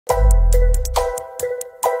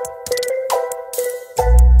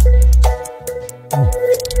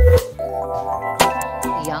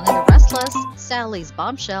Sally's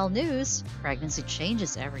bombshell news, pregnancy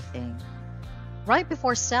changes everything. Right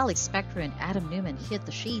before Sally, Spectra, and Adam Newman hit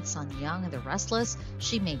the sheets on Young and the Restless,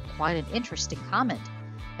 she made quite an interesting comment.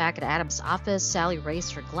 Back at Adam's office, Sally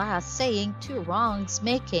raised her glass, saying 2 wrongs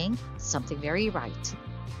making something very right.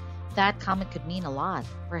 That comment could mean a lot.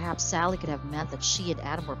 Perhaps Sally could have meant that she and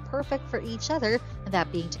Adam were perfect for each other and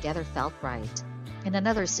that being together felt right. In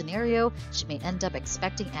another scenario, she may end up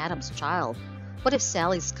expecting Adam's child. What if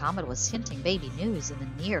Sally's comment was hinting baby news in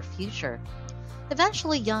the near future?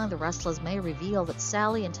 Eventually, Young and the Restless may reveal that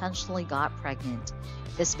Sally intentionally got pregnant.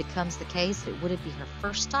 If this becomes the case, it wouldn't be her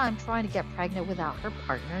first time trying to get pregnant without her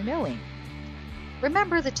partner knowing.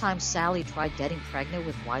 Remember the time Sally tried getting pregnant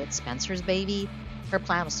with Wyatt Spencer's baby? Her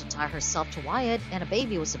plan was to tie herself to Wyatt, and a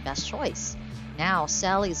baby was the best choice. Now,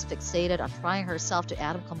 Sally is fixated on trying herself to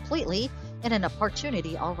Adam completely, and an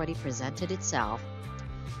opportunity already presented itself.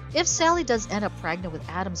 If Sally does end up pregnant with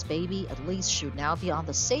Adam's baby, at least she would now be on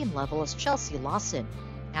the same level as Chelsea Lawson.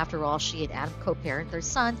 After all, she and Adam co-parent their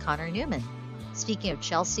son, Connor Newman. Speaking of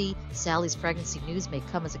Chelsea, Sally's pregnancy news may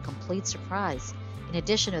come as a complete surprise. In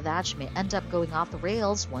addition to that, she may end up going off the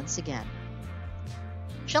rails once again.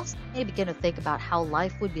 Chelsea may begin to think about how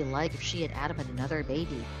life would be like if she and Adam had another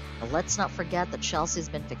baby. But let's not forget that Chelsea's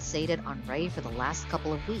been fixated on Ray for the last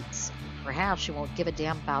couple of weeks. Perhaps she won't give a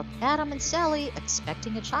damn about Adam and Sally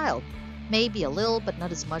expecting a child. Maybe a little, but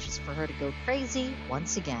not as much as for her to go crazy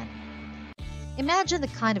once again. Imagine the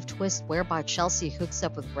kind of twist whereby Chelsea hooks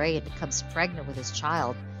up with Ray and becomes pregnant with his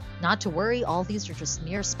child. Not to worry, all these are just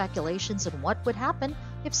mere speculations on what would happen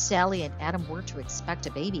if Sally and Adam were to expect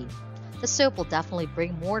a baby. The soap will definitely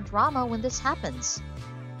bring more drama when this happens.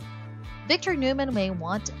 Victor Newman may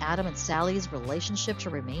want Adam and Sally's relationship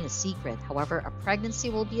to remain a secret. However, a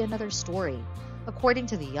pregnancy will be another story. According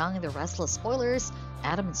to the Young and the Restless spoilers,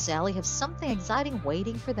 Adam and Sally have something exciting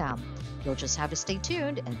waiting for them. You'll just have to stay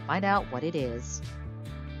tuned and find out what it is.